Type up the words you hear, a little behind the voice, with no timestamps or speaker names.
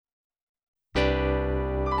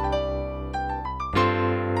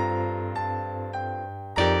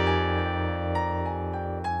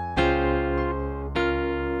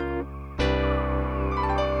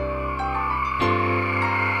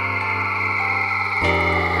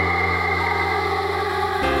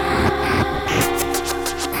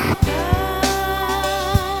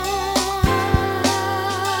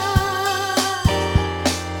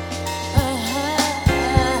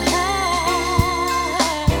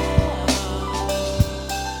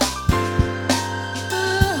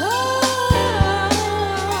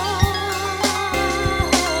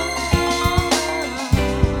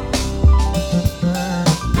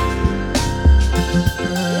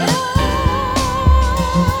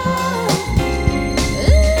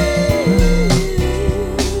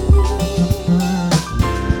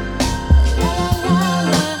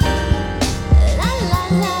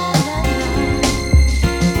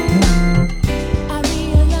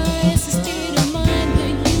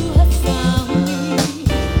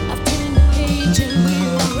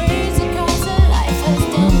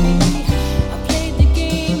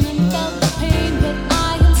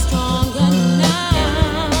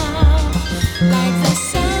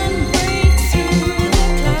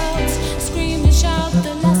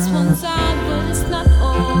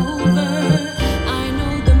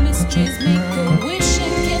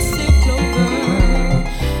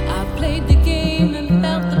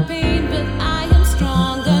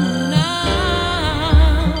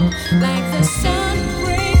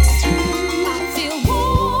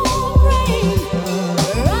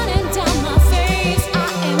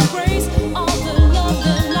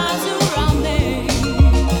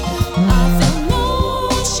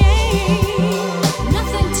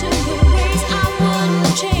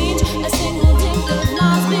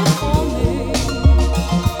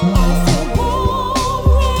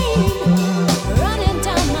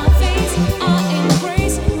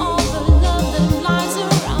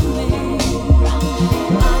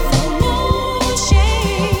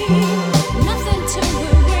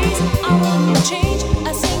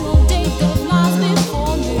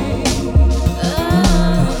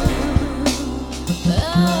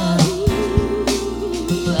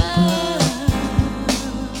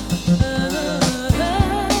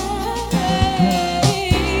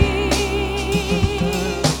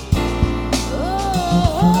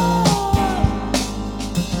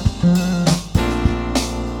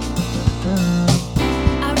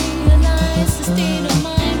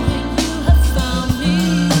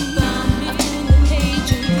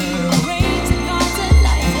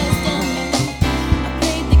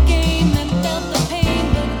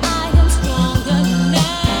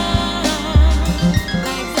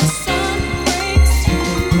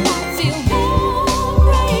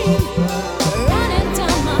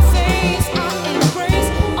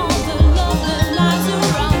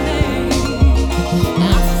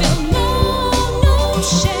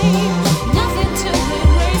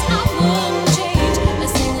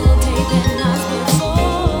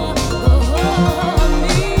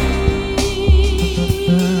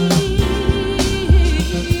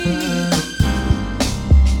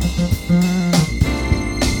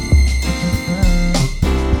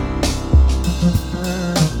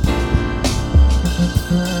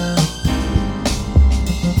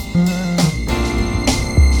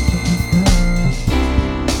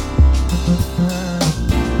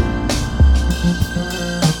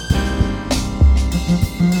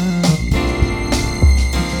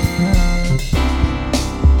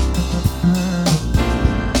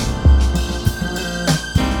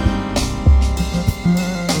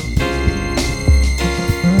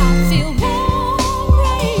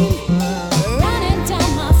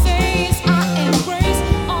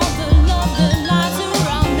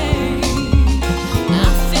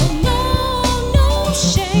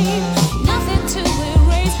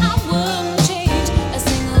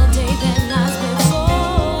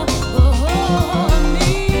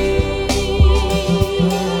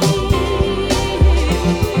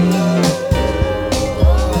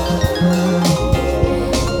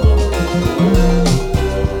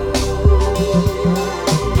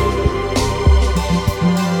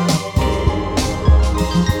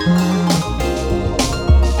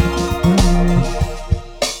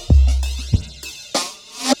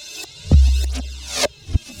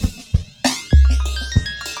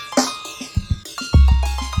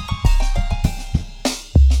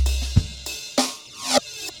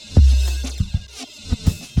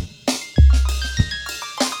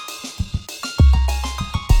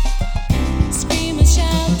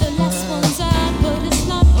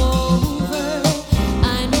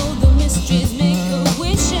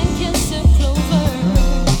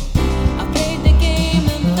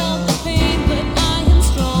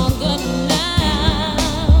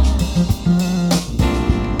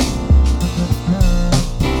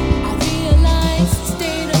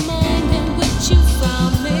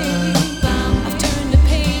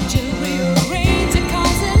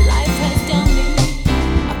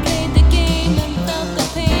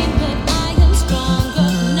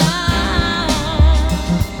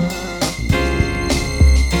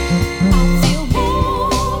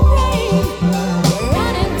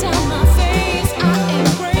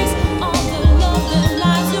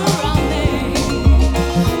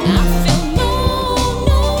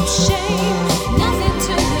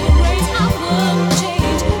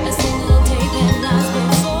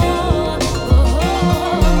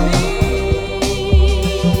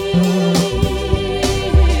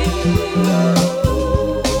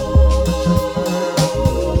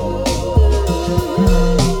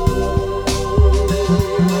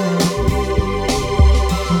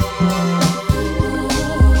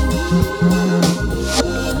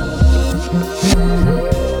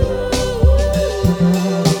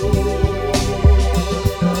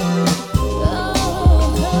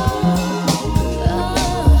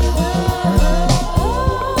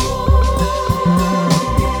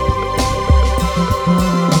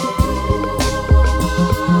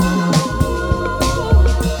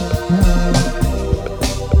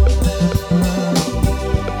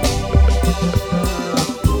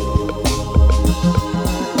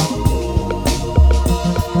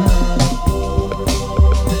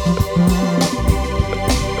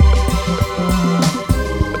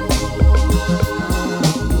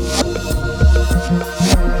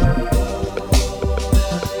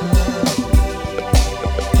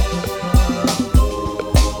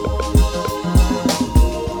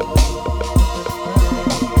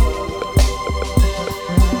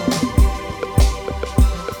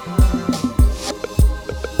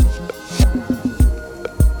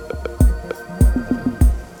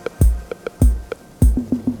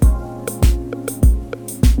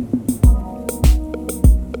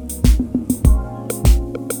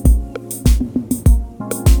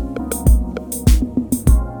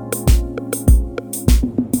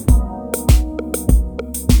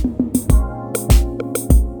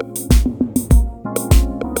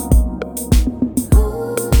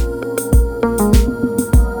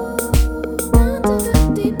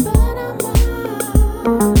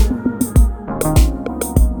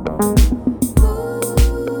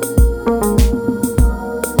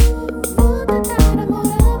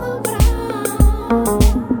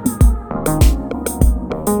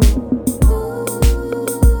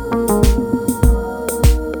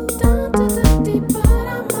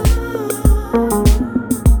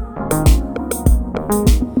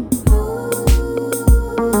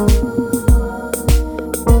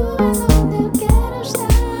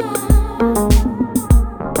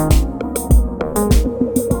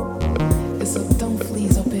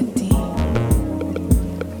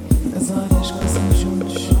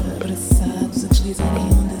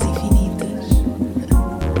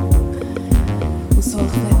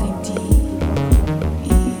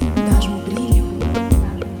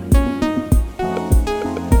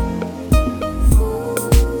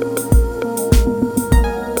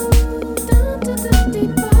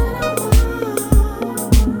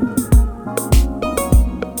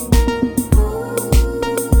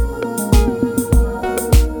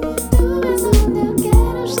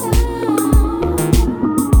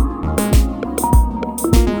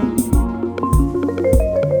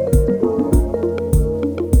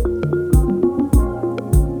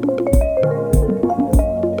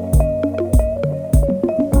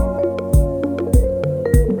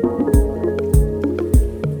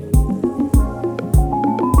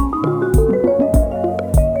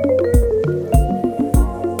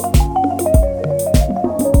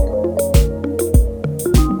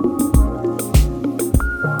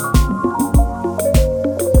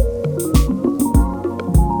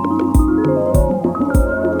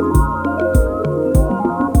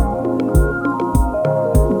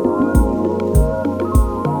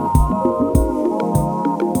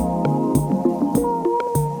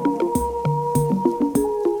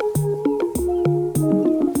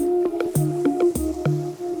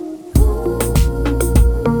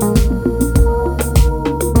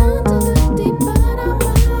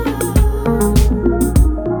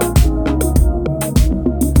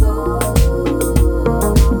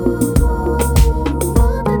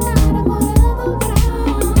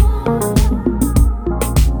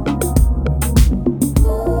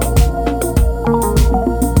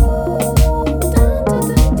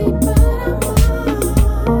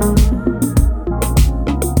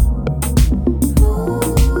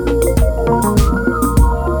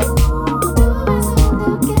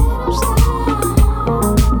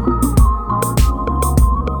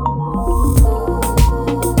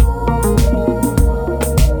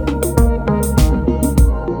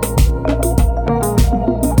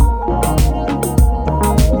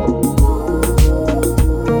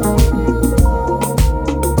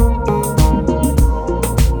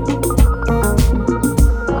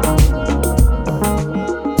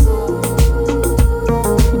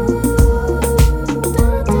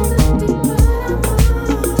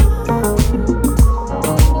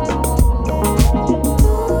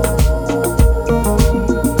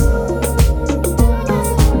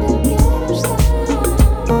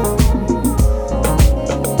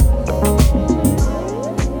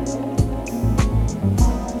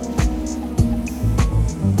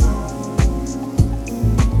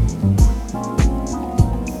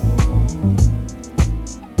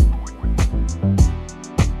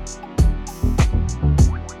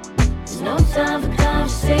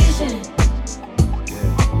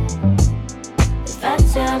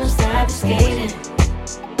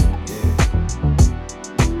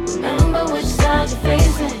Remember which side you're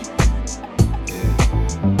facing.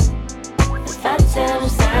 If I tell them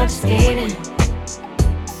stop skating.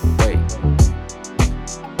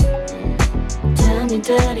 Tell me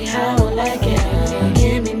dirty how I like it.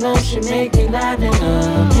 Give me motion, make me liven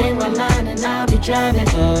up. Hang my line and I'll be driving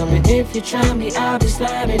up. And if you try me, I'll be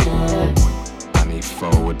sliding up. I need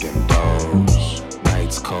forward and those.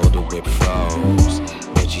 Nights colder with flows.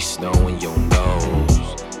 Rejjie Snow in your nose.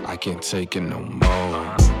 I can't take it no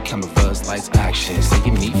more. Cameras, lights, action. Say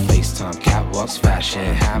you need FaceTime, catwalks, fashion,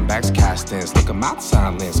 handbags, castings. Look at my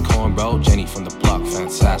silence. Cornrow, Jenny from the block,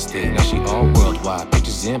 fantastic. Now she all worldwide,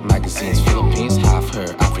 pictures in magazines. Philippines, half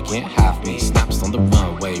her, African, half me. Snaps on the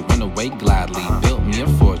runway, run away gladly. Built me a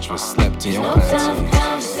fortress, slept in your no time for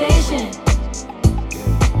conversation.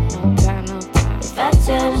 No time. If I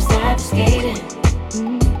tell them stop skating.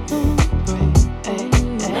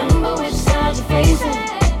 Remember which side you're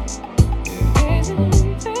facing.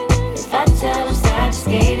 If I tell them stop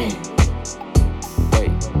skating.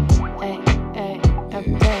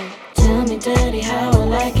 Tell me dirty how I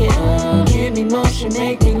like it. Give me motion,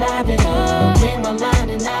 make me liven up. Hang my line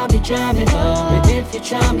and I'll be driving up. And if you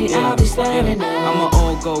try me, I'll be sliding up. I'm an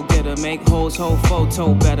old go-getter, make hoes whole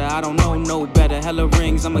photo better. I don't know no better. Hella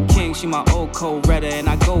rings, I'm a king, she my old co-redder. And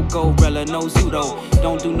I go Rella, no Zudo.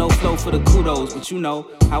 Don't do no flow for the kudos, but you know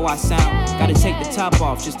how I sound. Gotta take the top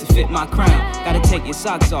off just to fit my crown. Gotta take your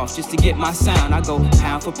socks off just to get my sound. I go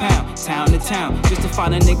pound for pound, town to town, just to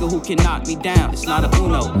find a nigga who can knock me down. It's not a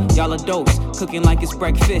Uno, y'all a dose. Cooking like it's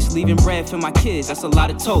breakfast, leaving bread for my kids. That's a lot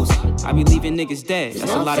of toast. I be leaving niggas dead.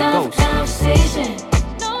 That's a lot of ghosts. Conversation.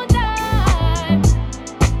 No time.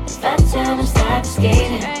 If I tell them stop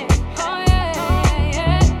skating.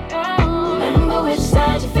 Remember which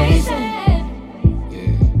side you're facing.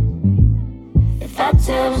 If I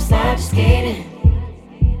tell them stop skating.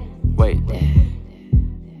 Wait.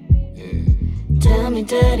 Tell me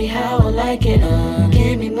dirty how I like it.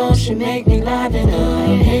 Give me motion, make me liven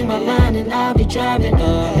up. Hang my line and I'll be driving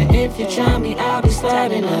up. And if you try me, I'll be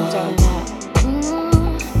sliding up.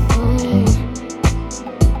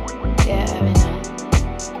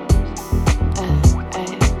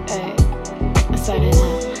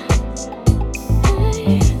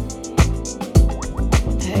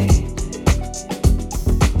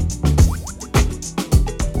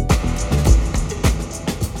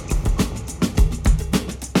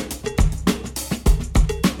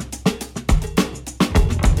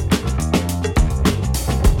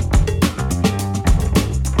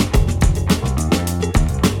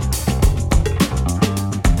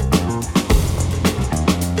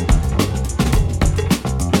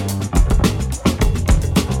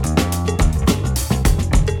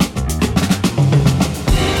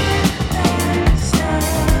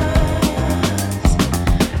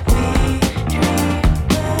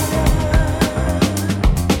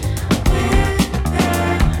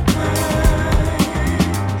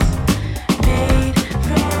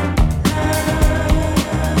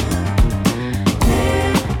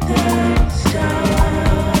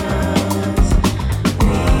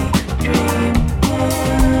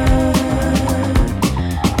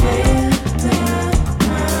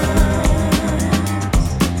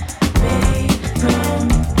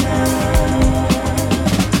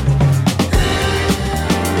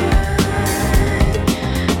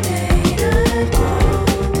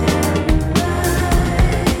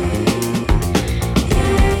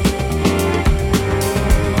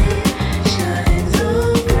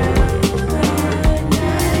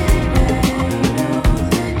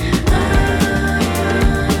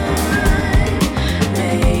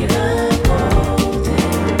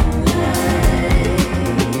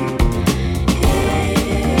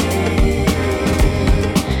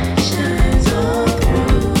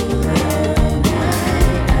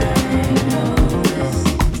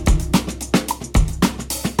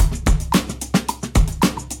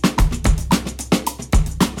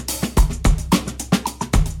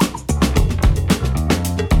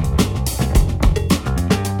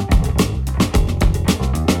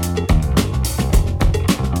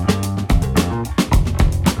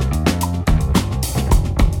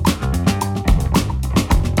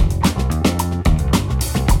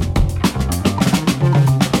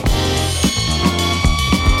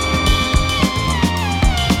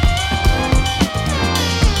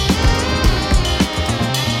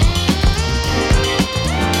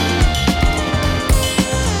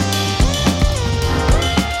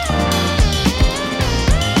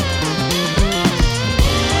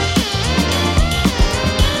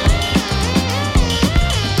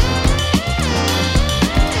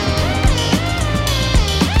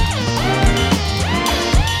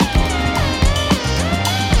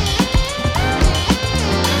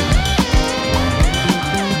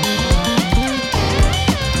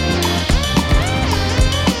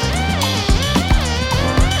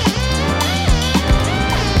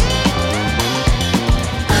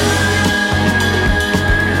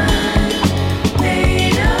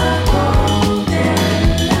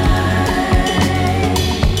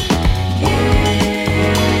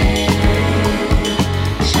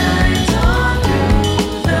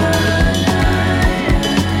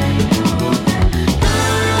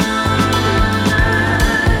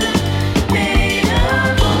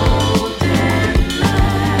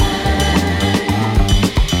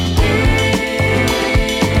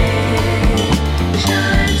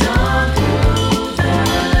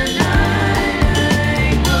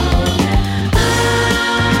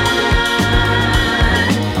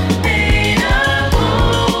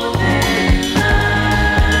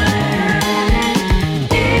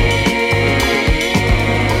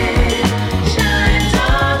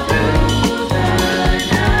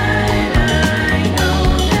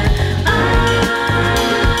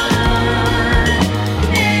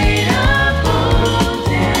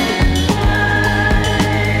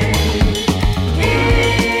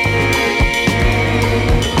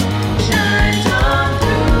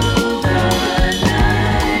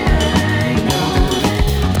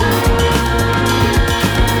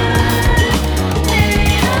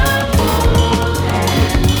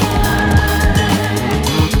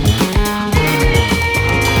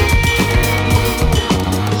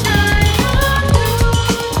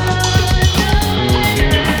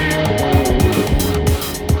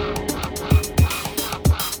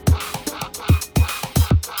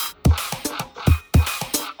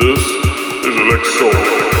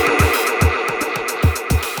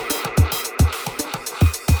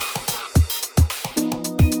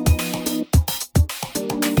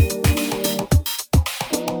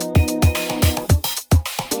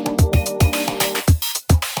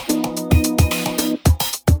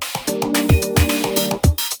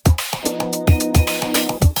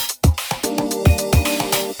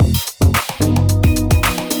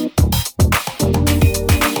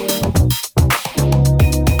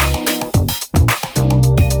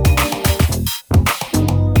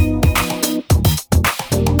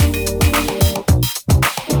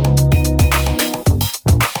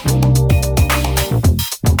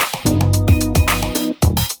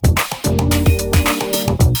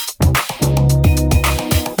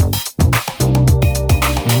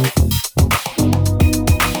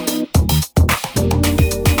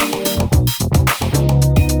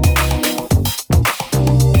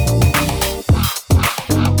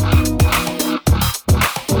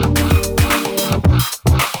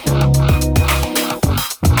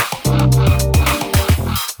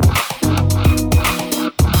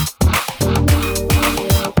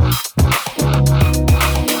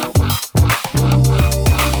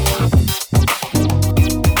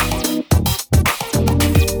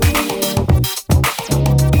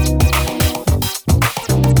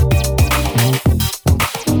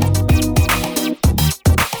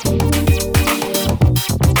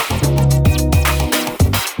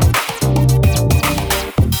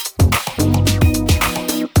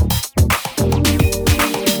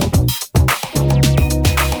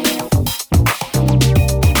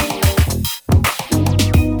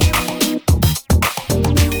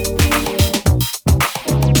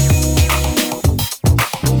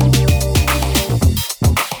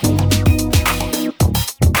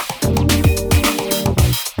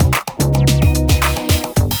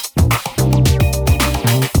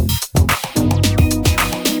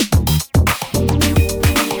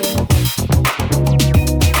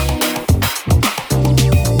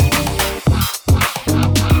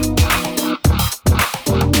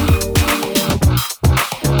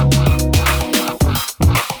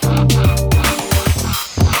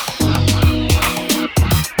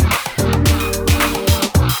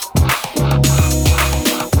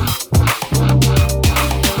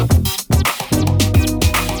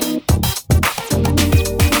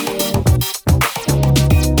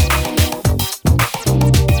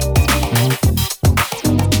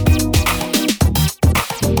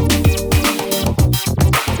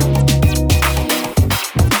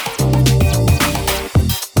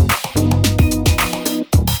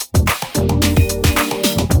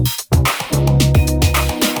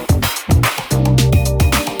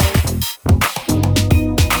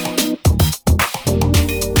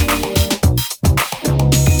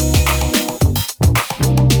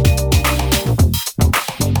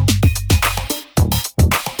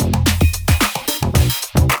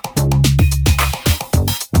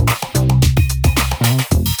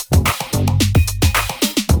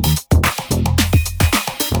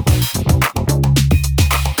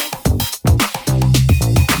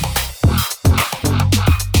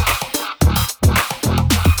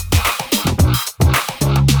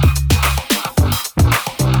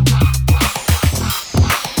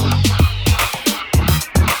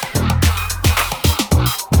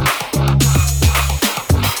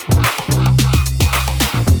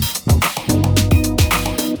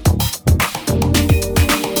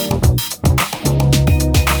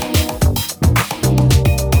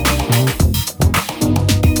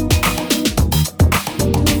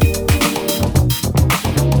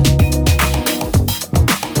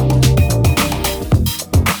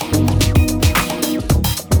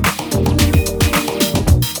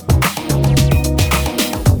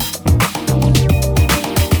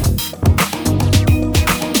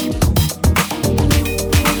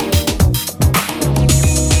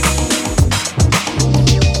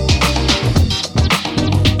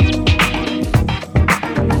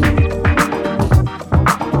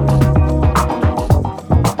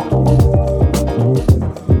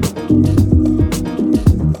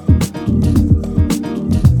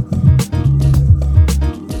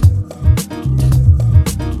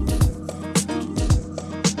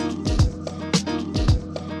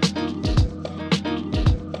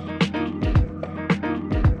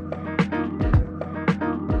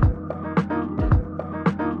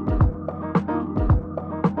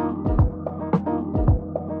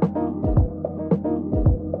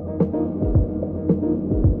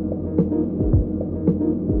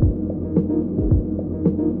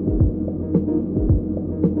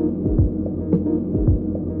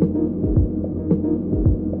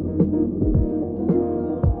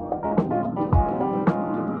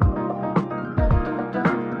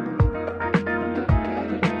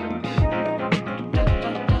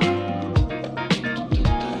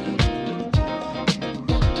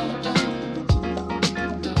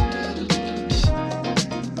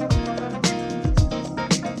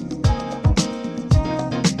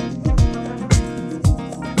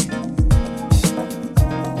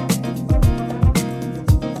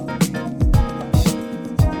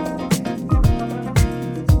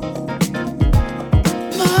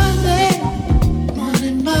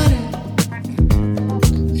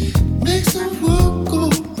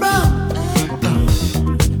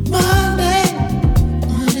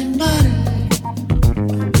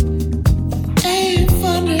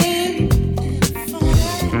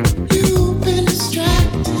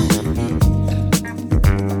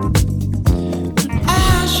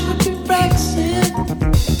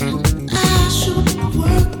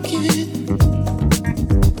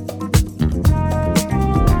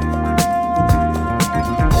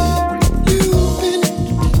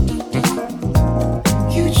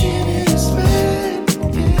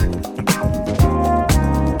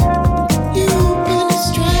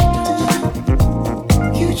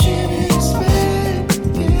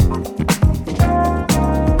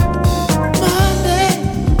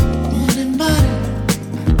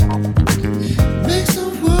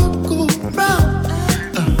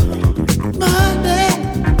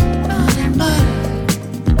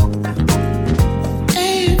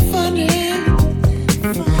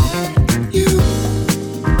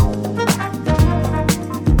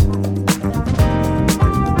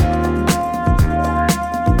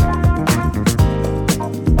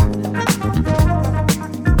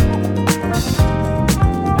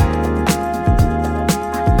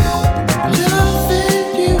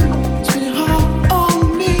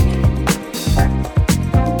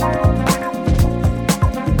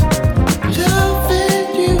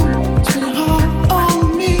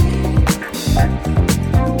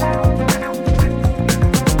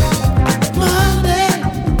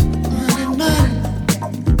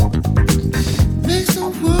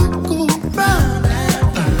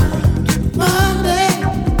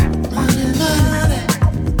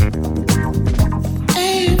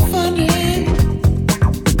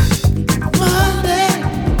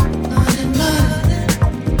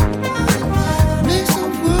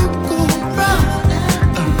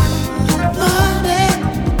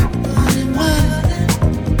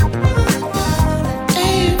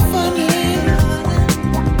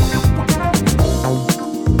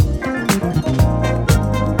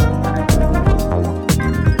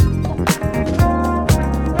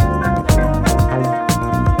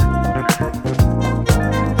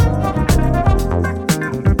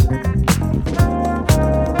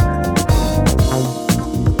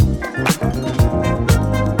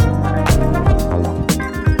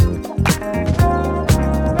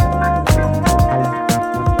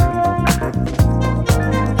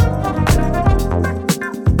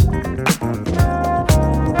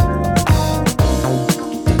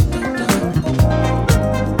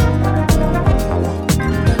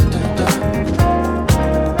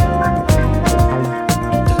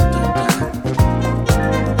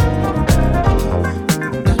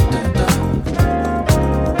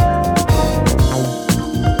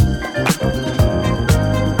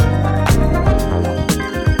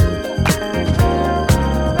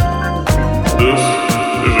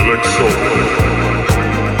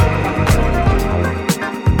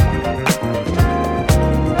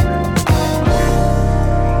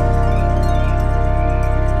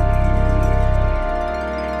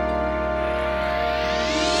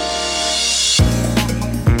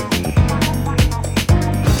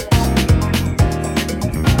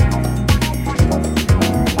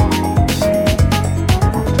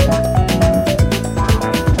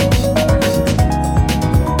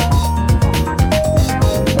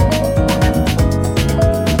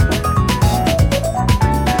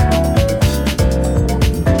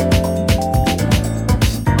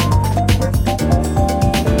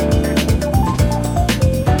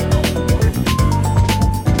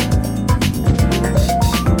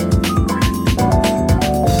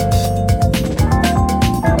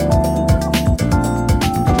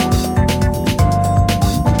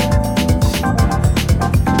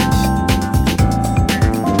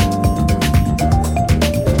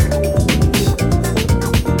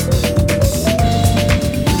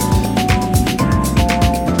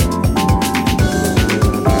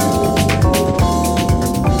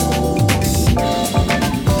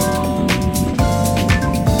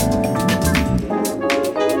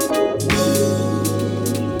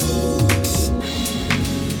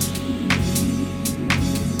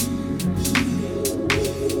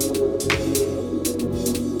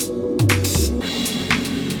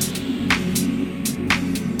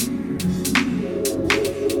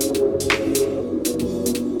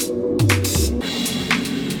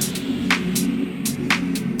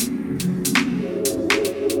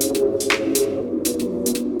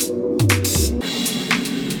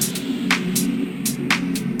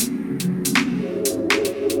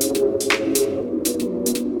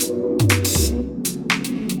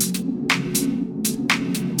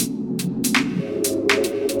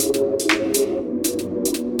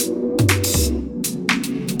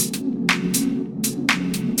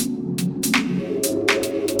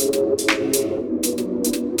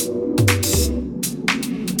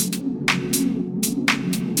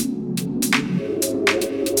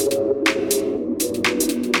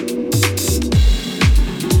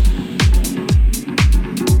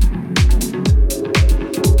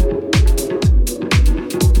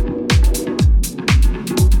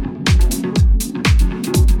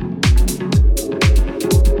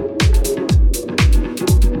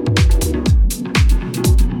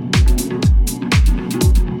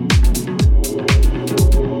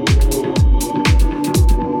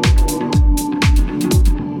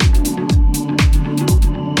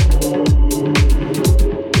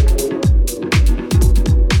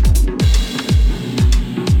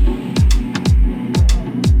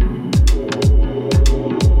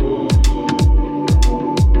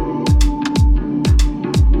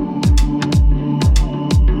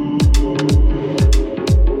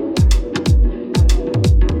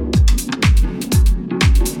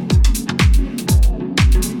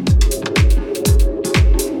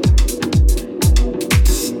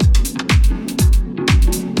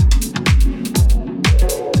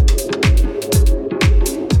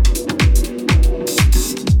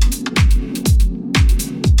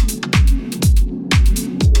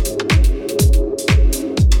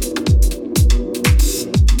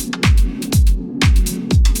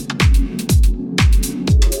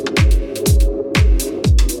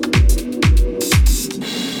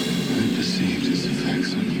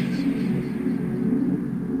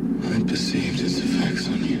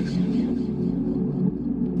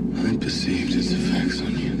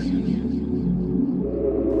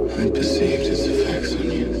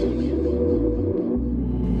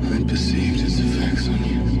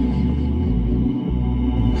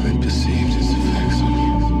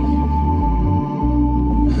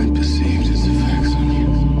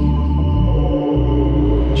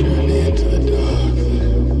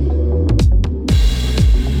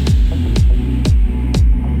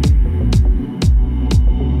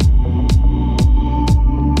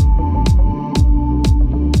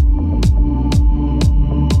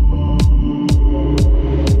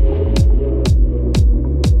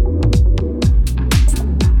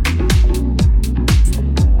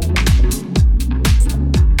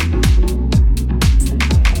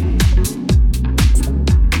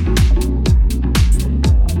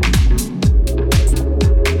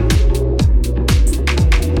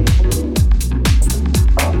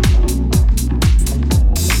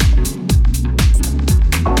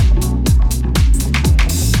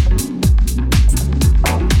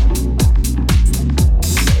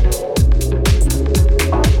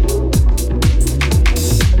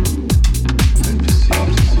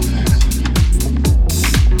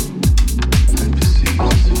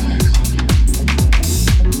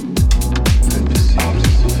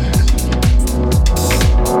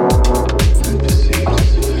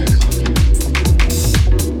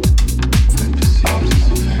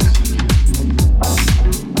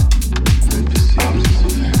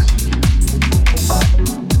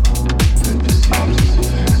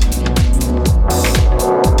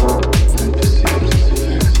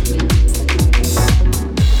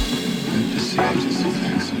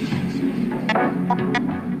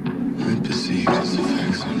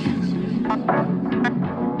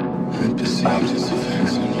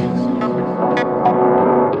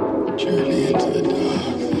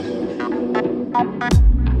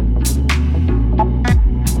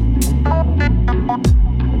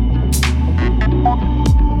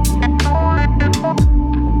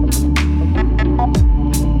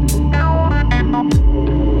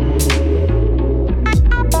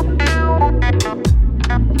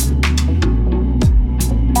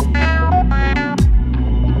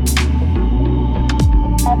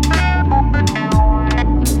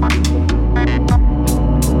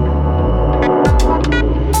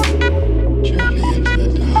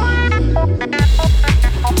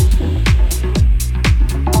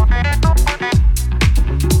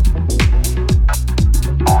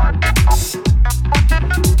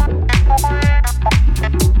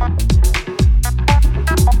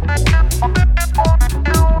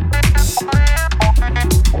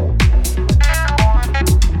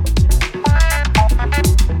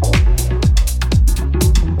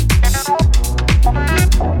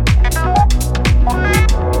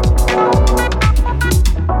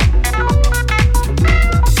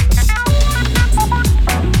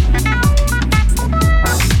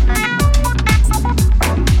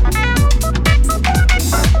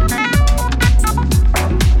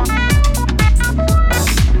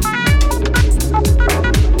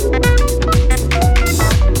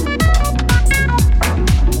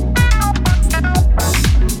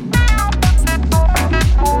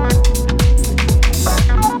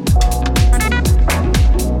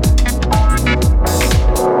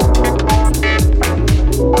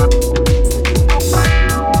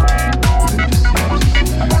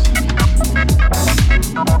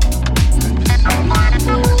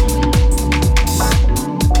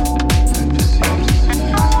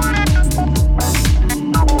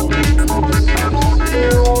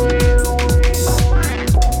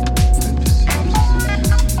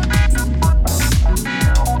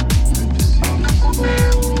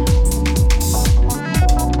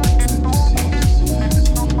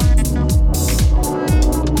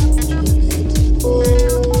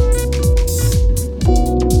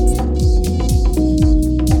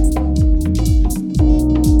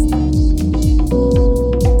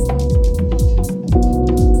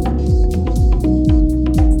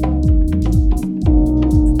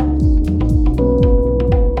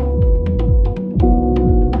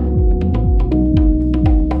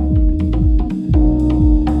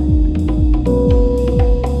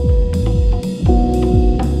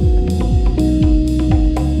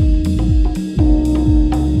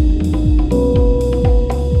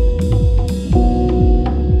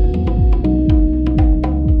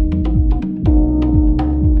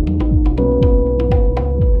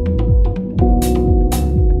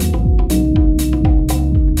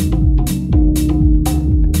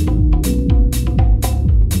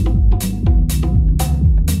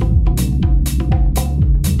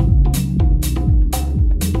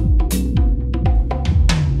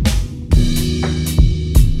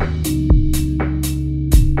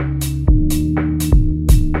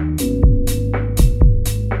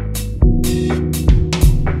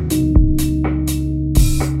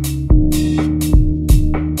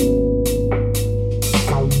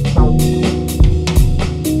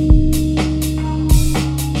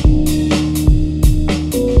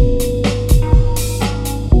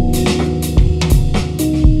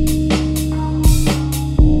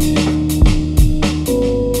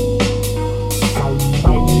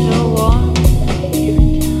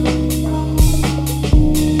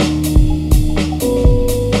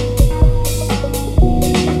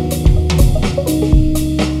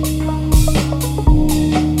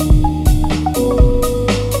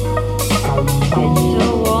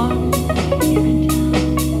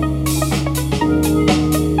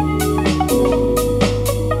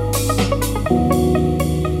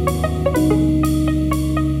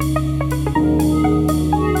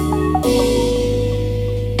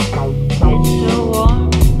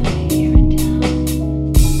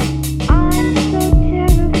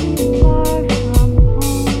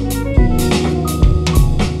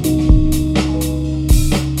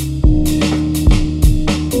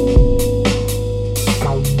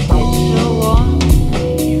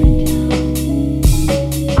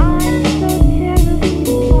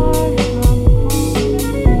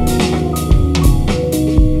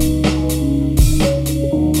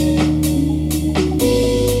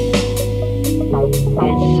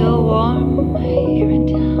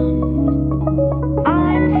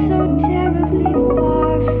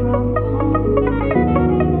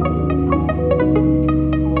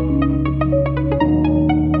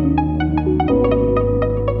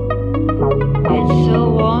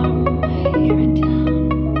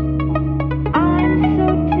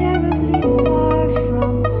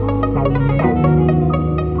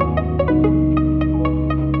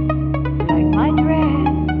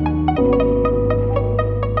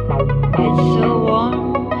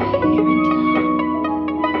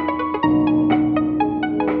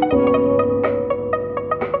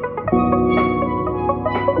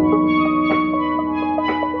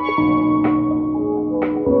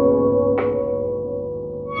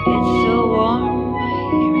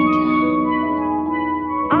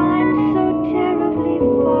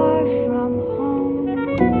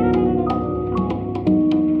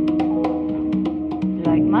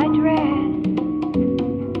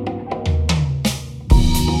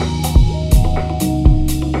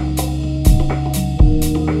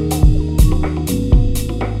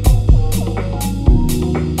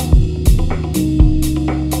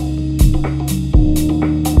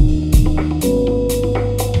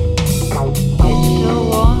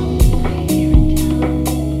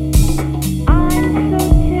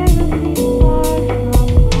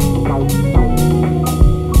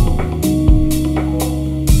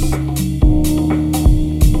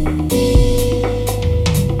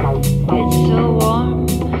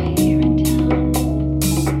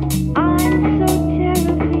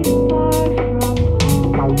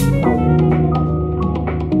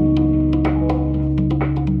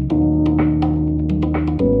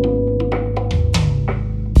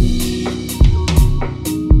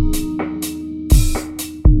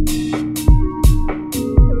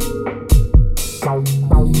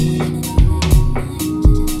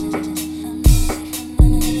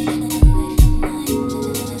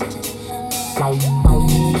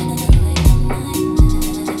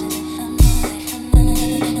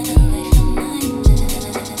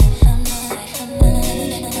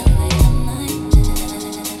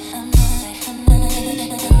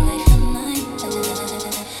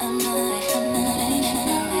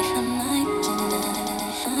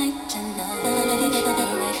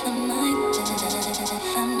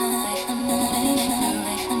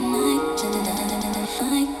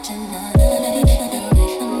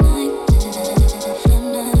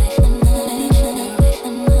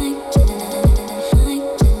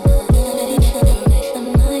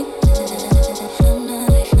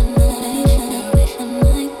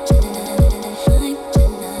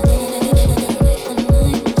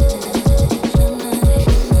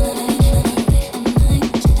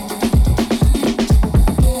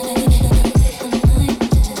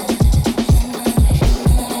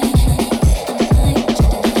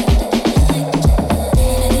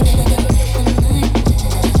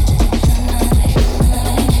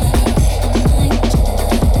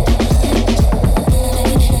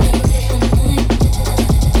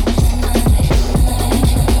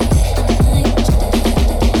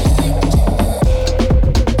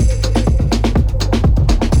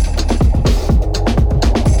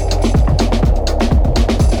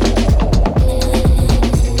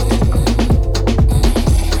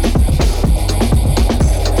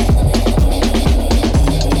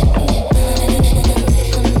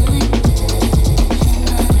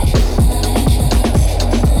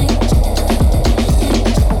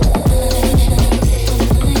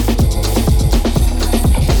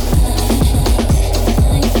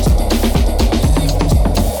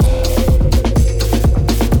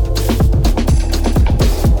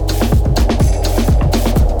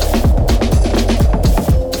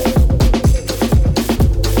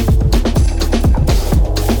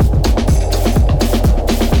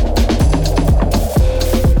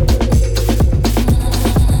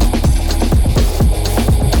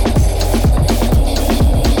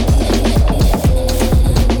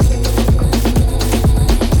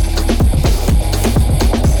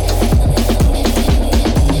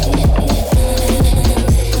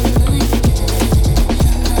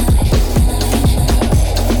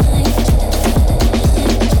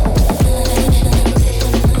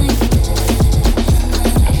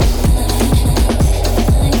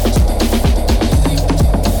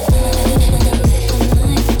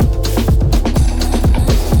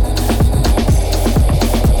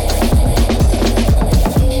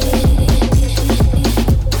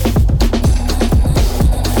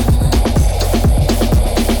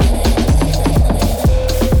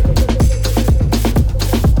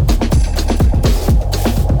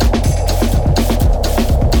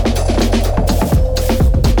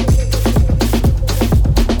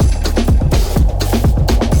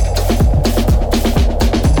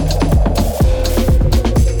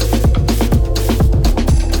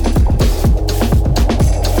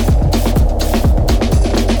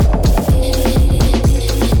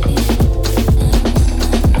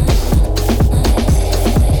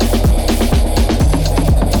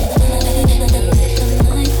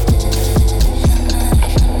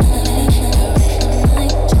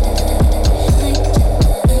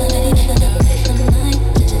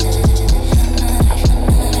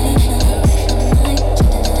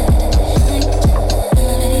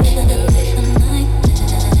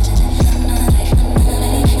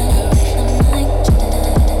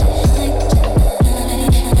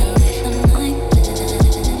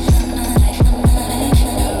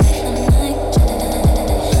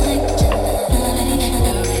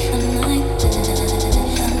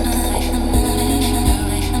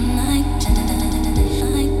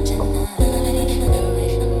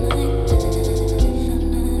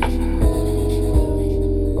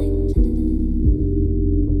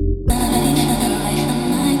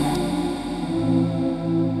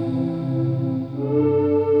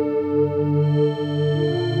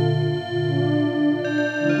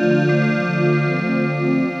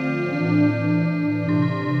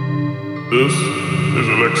 This is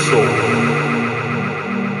Electro.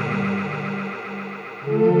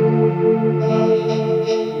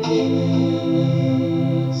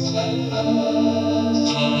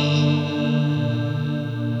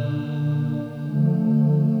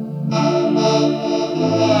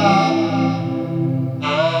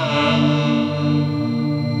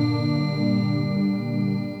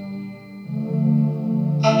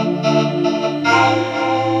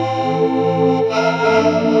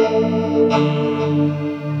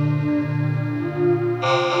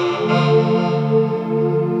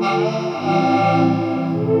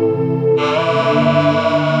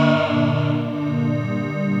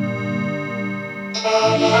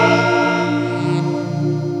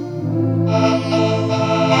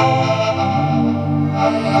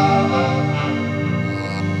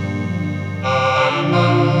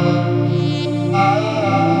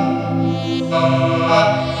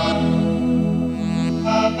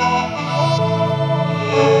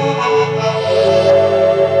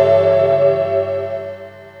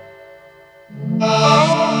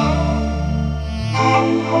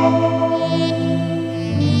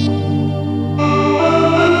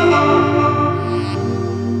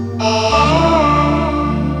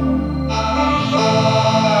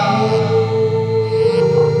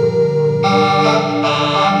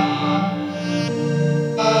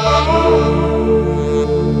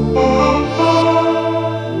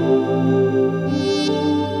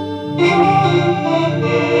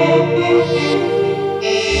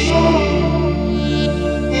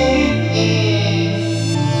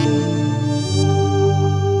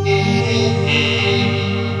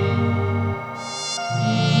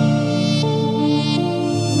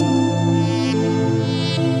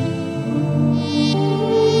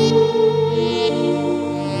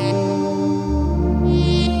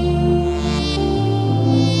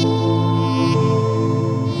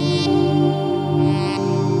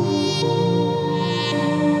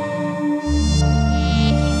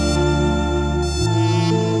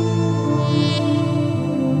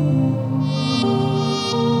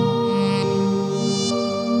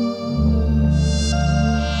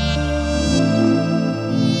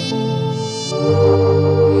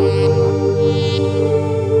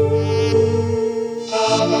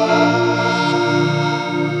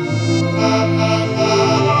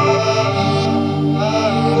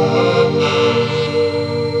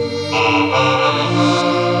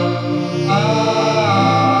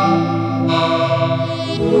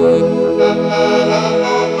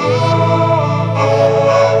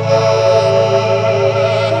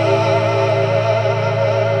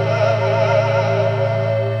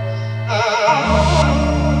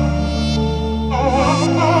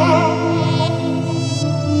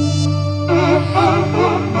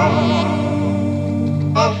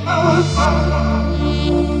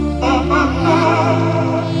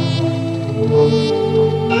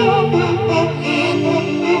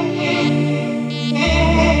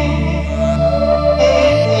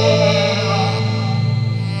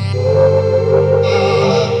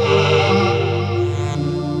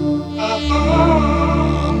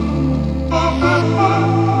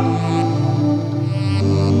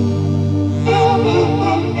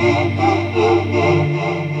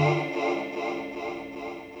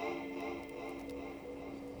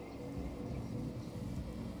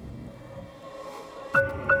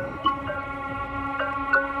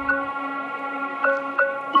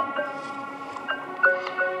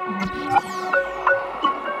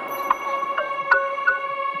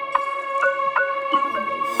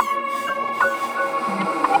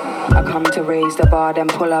 The bar, then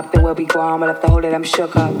pull up, then we'll be gone. I left the whole of them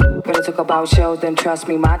shook up. Gonna talk about shows, then trust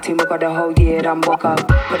me, my team will got the whole year, I'm book up.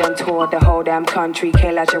 Put on tour the whole damn country.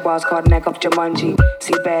 K-Latch your walls called neck of Jumanji.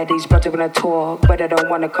 See baddies, brought up on a tour, but I don't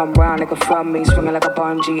wanna come round like a from me. Swinging like a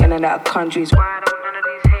bungee, in and out of countries. Why don't none of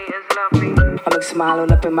these haters love me? I make smile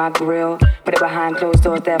all up in my grill, but it behind closed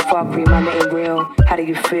doors, that fuckery, man, it ain't real. How do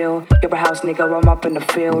you feel? You're a house nigga, I'm up in the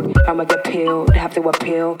field. I'ma get peeled, have to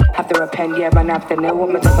appeal, have to repent, yeah, run after no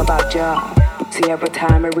woman talk about job. See, every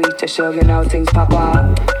time I reach the show, you know things pop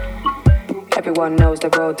up. Everyone knows the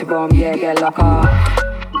road to Rome, yeah, get locked up.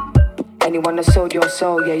 Anyone that sold your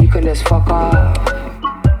soul, yeah, you can just fuck off.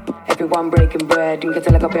 Everyone breaking bread, you can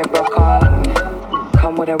get like a big rock off.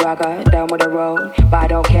 Come with a ragga, down with a road. But I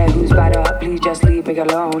don't care who's better, please just leave me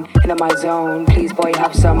alone. In my zone, please boy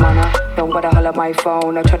have some manner. Don't gotta holler my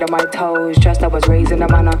phone, I tread on my toes. Trust I was raised in the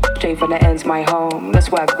manner, straight from the ends my home. That's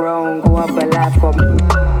where I've grown, go up and laugh, go.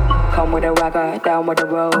 come with a ragga, down with the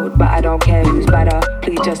road, but I don't care who's better.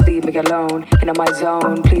 Please just leave me alone, in my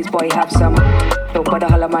zone. Please, boy, have some. Don't bother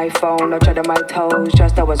holler my phone or tread on my toes.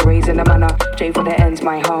 Just I was raised in the manor, J for the ends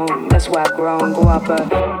my home. That's where I've grown, go up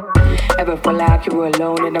ever feel like you were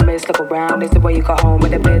alone in the midst, look around. It's the way you go home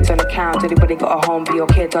with the bits on the count. Anybody got a home for your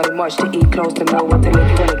kids? Only much to eat, close to know what to live.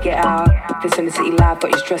 You wanna get out. This in the city life,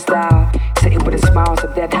 but you're stressed out. Sitting with a smile, it's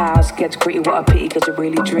a dead house. Gets gritty, what a pity, cause you're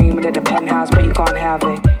really dreaming in the penthouse, but you can't have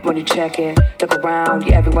it. When you check it, look around,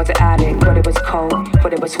 yeah, everyone's an addict. Whether it was cold,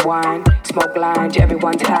 whether it was wine, smoke blind, yeah,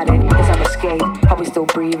 everyone's had it. Is our escape? Are we still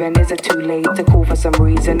breathing? Is it too late to call for some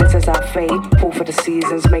reason? This is our fate, fall for the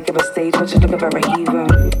seasons, make a mistake, but just look very even.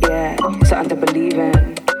 Yeah, something to believe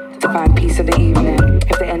in, to find peace in the evening.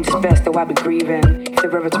 If the end is best, though I'll be grieving. If the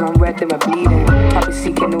rivers run red, then we're bleeding. I'll be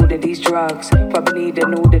seeking all of these drugs, probably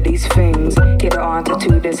needing all of these things. Get the answer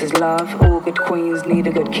to this is love. All good queens need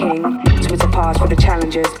a good king. So it's a pass for the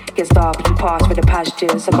challenges. Get starved, but you pass for the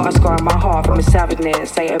pastures. I got a scar on my heart from a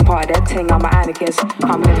savageness. Say a part of that thing, I'm an anarchist.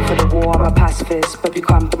 I'm living for the war, I'm a pacifist. But if you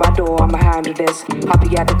come to my door, I'ma handle this. I'll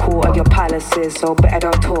be at the court of your palaces, so better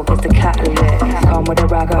don't talk, it's the catalyst. Come with a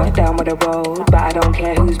ragga, down with the road, but I don't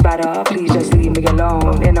care who's better. Please just leave me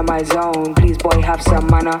alone, in my zone. Please, boy, have some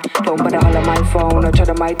manner. Don't bother holler my phone or tread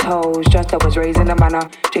on my toes. Just I was raised in the manor,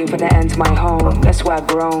 dream for the ends my home. That's where I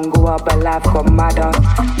grown, grew up, but life got madder.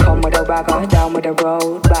 Come with a ragga, down with the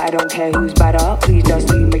road, but I don't care who's better. Please just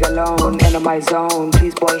leave me alone, in my zone.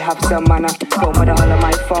 Please, boy, have some manner. Don't bother holler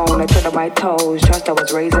my phone or tread on my toes. Just I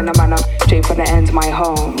was raised in the manor, dream for the ends my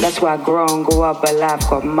home. That's where I grown, grew up, but life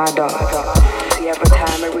got madder. See, every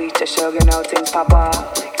time I reach the sugar, you know things pop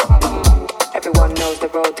up. Everyone knows the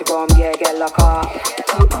road to Rome, yeah, get locked up.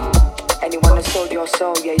 Anyone that sold your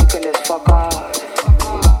soul, yeah, you can just fuck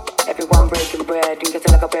off. Everyone breaking bread, you get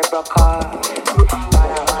to like a bit rock hard.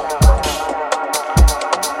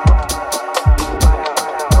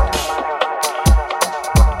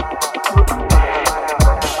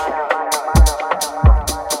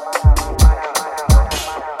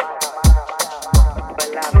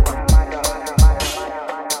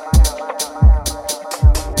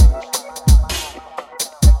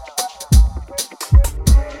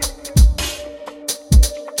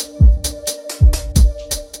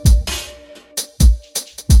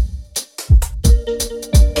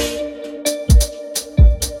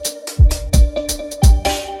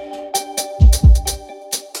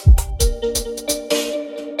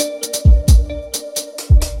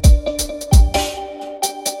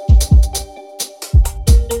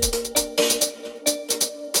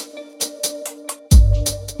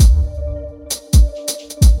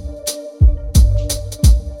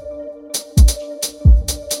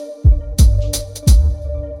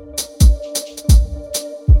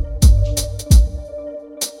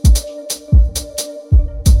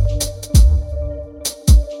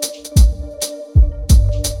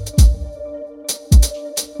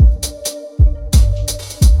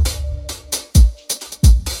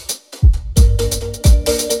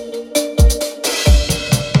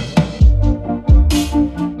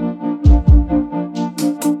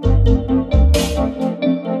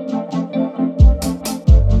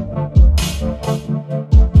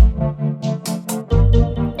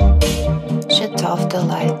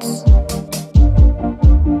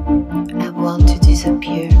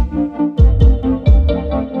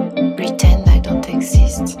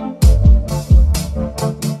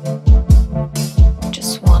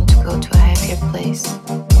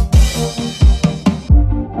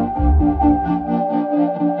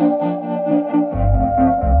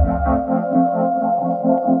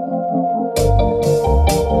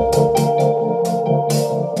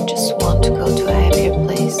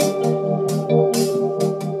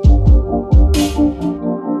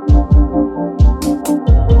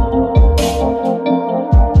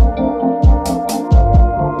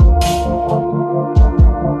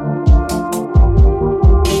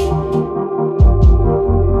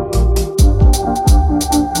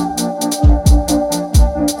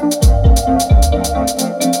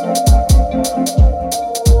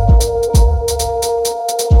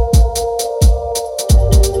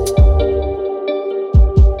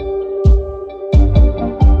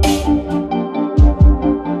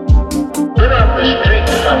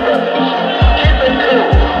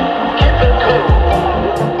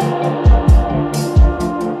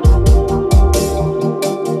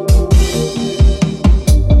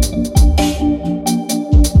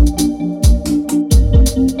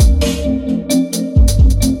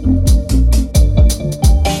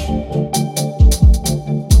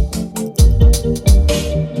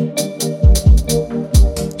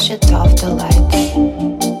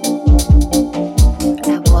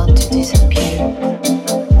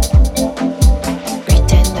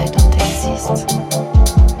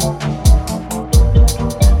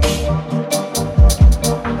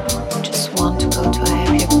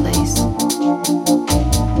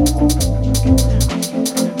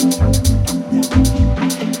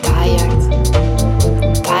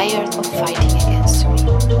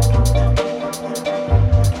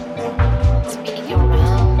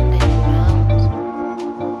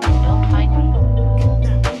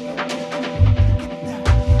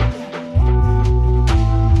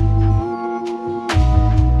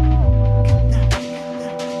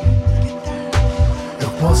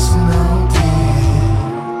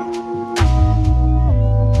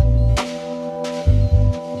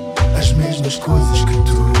 mesmas coisas que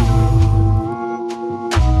tu.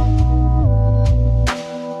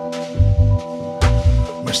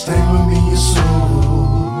 Mas tenho a minha soul.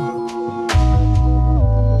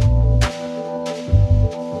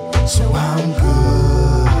 So I'm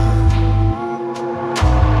good.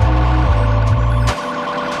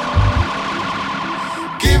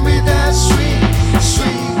 Give me that sweet,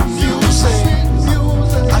 sweet music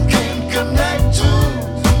I can connect to.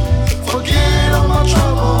 Forget all my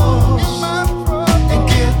troubles and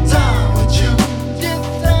get down with you.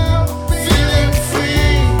 Feeling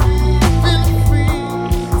free,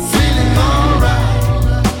 feeling alright,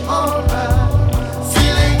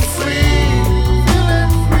 feeling free,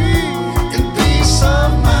 in peace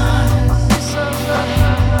of mind.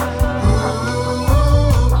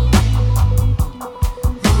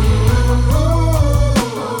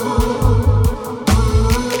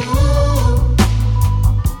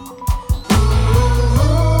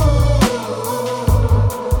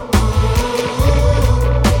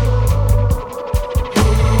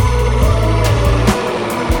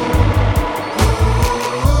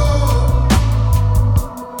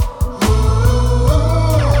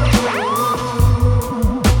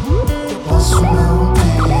 Posso não ter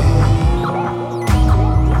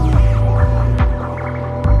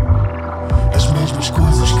as mesmas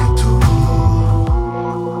coisas que tu,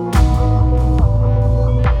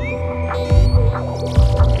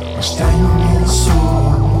 mas tenho a minha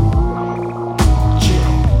soul,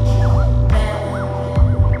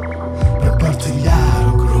 para partilhar o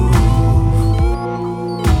groove.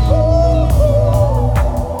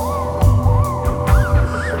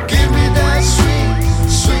 Give me that sweet,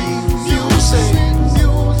 sweet music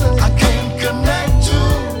I can connect to.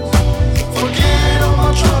 Forget all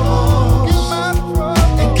my troubles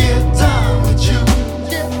and get down with you.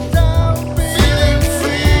 Feeling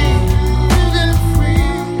free,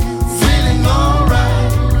 feeling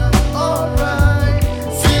alright,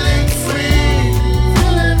 feeling free,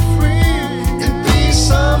 in peace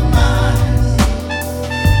of mind.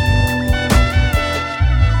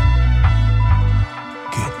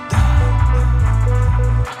 Get down.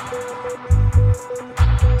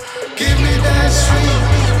 Give me that sweet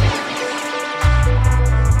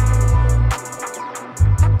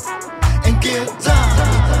and get down.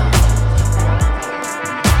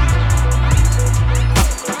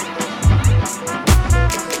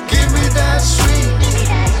 Give me that sweet,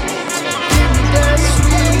 give me that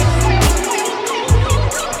sweet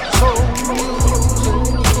soul music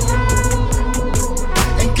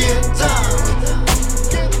and get down,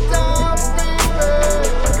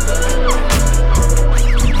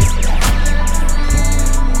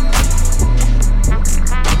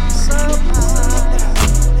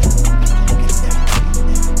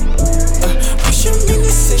 Push him in the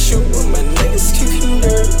session with my niggas kicking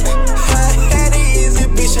dirt. I had it easy,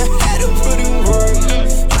 bitch, I had to put in work.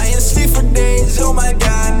 I ain't sleep for days, oh my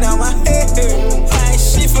god, now my head hurt. I ain't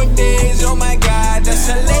sleep for days, oh my god, that's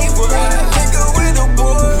a labor. Nigga with the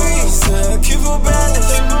boys, keep a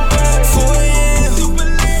balance. 4 a.m.,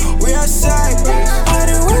 we outside, I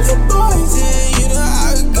done with the boys, yeah, you know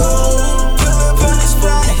how it go. Pull up on the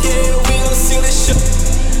spot, yeah, we gon' see the show.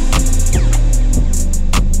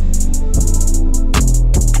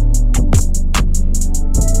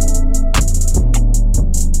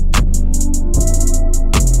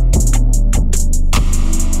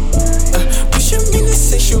 Push him in the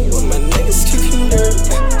session with my niggas kicking dirt.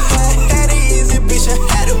 I had it easy, bitch, I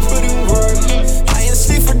had to put in work. I ain't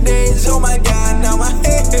sleep for days, oh my god, now my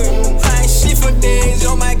head hurt. I ain't sleep for days,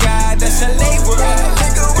 oh my god, that's a labor.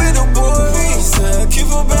 Nigga with the boys, keep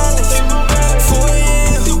a balance. 4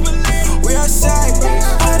 a.m., we outside,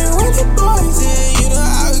 I done with the boys, yeah, you know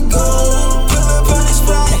how it go. Pull up on the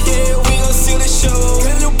spot, yeah, we gon' see the show.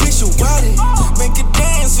 Get a little bitch, you wildin', make it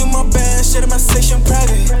dance with my band, shut my section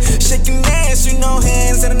private. Shaking ass with no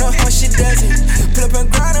hands, I don't know how she does it. Pull up and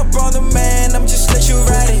grind up on the man, I'm just let you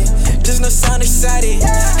ride it. Just no sound excited.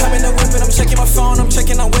 I'm in the whip and I'm checking my phone, I'm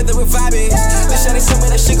checking on whether we vibing. This shawty tell me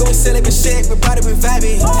that she go and sell it, but shit, we body we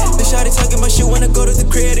vibing. This shawty talking about she wanna go to the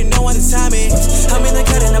crib, they know what the time is. I'm in the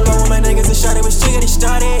cut and I'm with my niggas, the shawty was chicken, it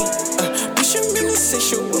started. Push him in the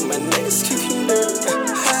session with my niggas kicking dirt.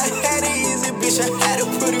 I had it easy, bitch, I had to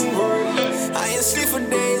put in work. I ain't sleep for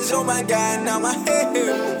days, oh my god, now my head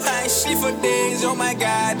hurt. I ain't sleep for days, oh my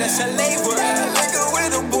god, that's a labor. Nigga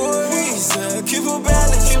with the boys, keep a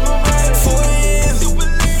balance. 4 a.m.,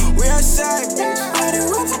 we outside, I done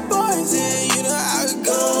with the boys, yeah, you know how it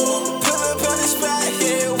go. Pull up on the spot,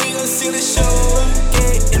 yeah, we gon' see the show.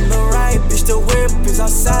 Get in the right, bitch, the whip is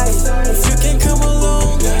outside. If you can come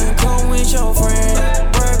along, then come with your friend.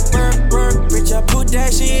 Work, bitch, I put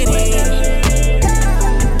that shit in.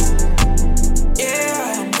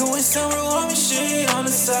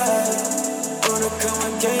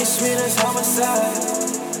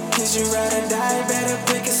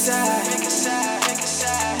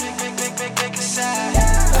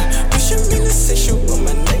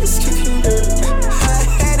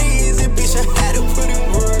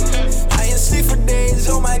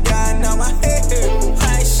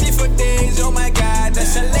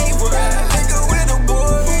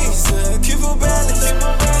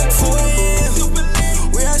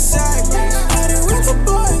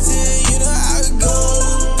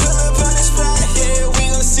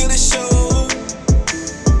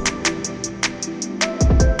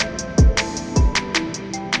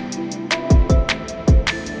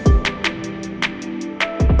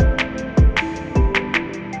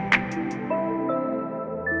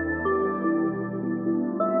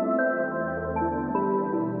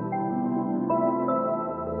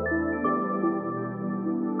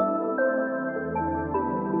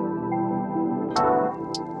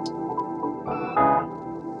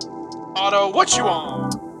 Auto, what you on?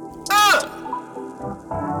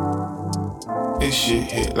 This shit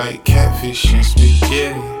hit like catfish and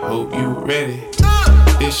spaghetti. Hope you ready.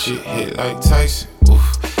 This shit hit like Tyson.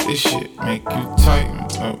 Oof. This shit make you tighten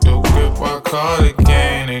up your grip. I call it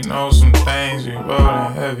game. They know some things. We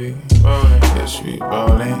rollin' heavy. Yes, we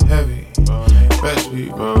rollin' heavy. Best we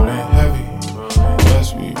rollin' heavy.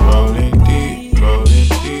 Best we rollin' deep.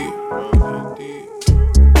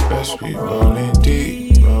 Best we rollin' deep.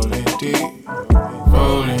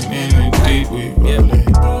 Rollin' in the deep. We rollin'.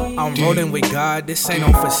 I'm rolling with God, this ain't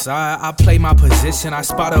no facade. I play my position, I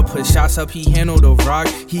spot up, put shots up, he handled the rock.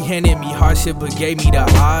 He handed me hardship, but gave me the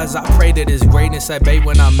odds. I pray that his greatness I bait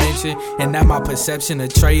when I mention, and that my perception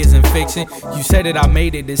of Trey isn't fiction. You said that I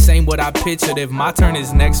made it, this ain't what I pictured. If my turn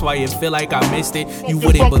is next, why you feel like I missed it? You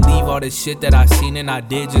wouldn't believe all the shit that I seen and I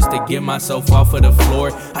did just to get myself off of the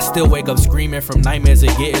floor. I still wake up screaming from nightmares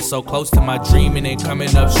of getting so close to my dream and it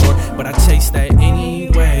coming up short. But I chase that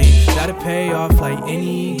anyway, gotta pay off like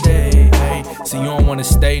any day. Hey, so you don't wanna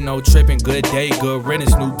stay, no tripping, good day, good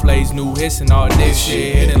riddance, new plays, new hits, and all this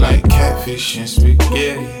shit hitting like catfish and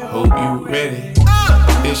spaghetti. Hope you ready.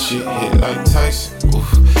 This shit hit like Tyson.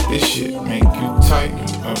 Oof. This shit make you tighten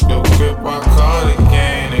up your grip. I call it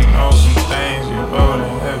game. They know some things. We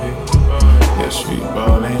rollin' heavy. Yes, we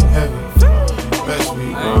rollin' heavy. Best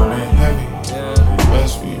we rollin' heavy.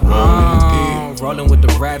 Best we rollin' deep. Rolling with the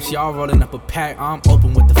raps, y'all rolling up a pack. I'm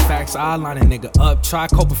open with the facts. I line a nigga up, try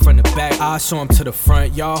coping from the back. I show him to the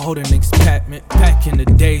front, y'all holding niggas back in the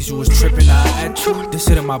days you was tripping. I had you. This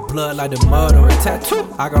shit in my blood like the mud or a tattoo.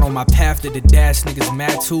 I got on my path to the dash, niggas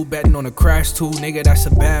mad too. Betting on a crash too, nigga, that's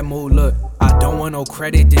a bad mood. Look, I don't want no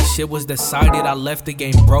credit, this shit was decided. I left the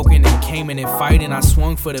game broken and came in and fighting. I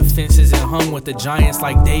swung for the fences and hung with the giants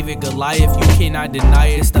like David Goliath. You cannot deny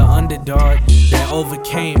it, it's the underdog that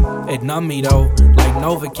overcame. It numbed me though, like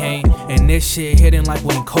Novocaine. And this shit hitting like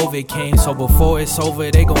when COVID came. So before it's over,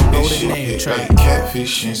 they gon' know the name. This shit hit like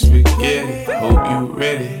catfish and spaghetti. Hope you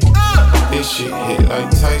ready. This shit hit like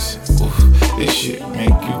Tyson. Oof. This shit make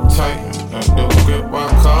you tighten up your grip. I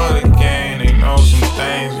call it game. They know some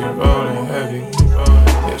things. We rollin' heavy.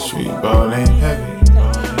 Yes, we rollin' heavy.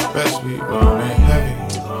 Best we rollin' heavy.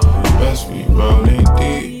 Best we rollin'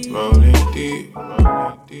 deep.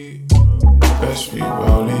 Best we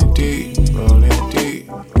rollin' deep.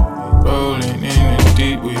 Rollin' in the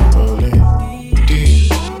deep. We rollin'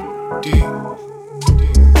 deep.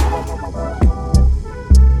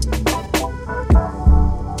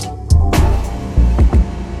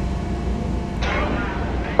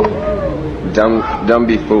 Don't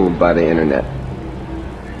be fooled by the internet.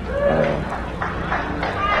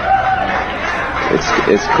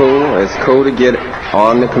 It's cool. It's cool to get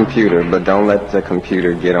on the computer, but don't let the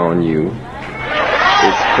computer get on you.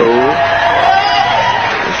 It's cool.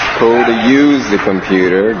 It's cool to use the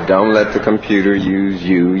computer. Don't let the computer use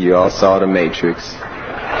you. You all saw The Matrix.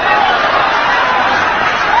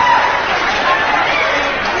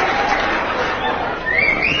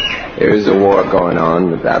 There is a war going on.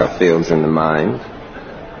 The battlefield's in the mind.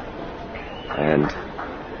 And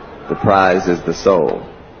the prize is the soul.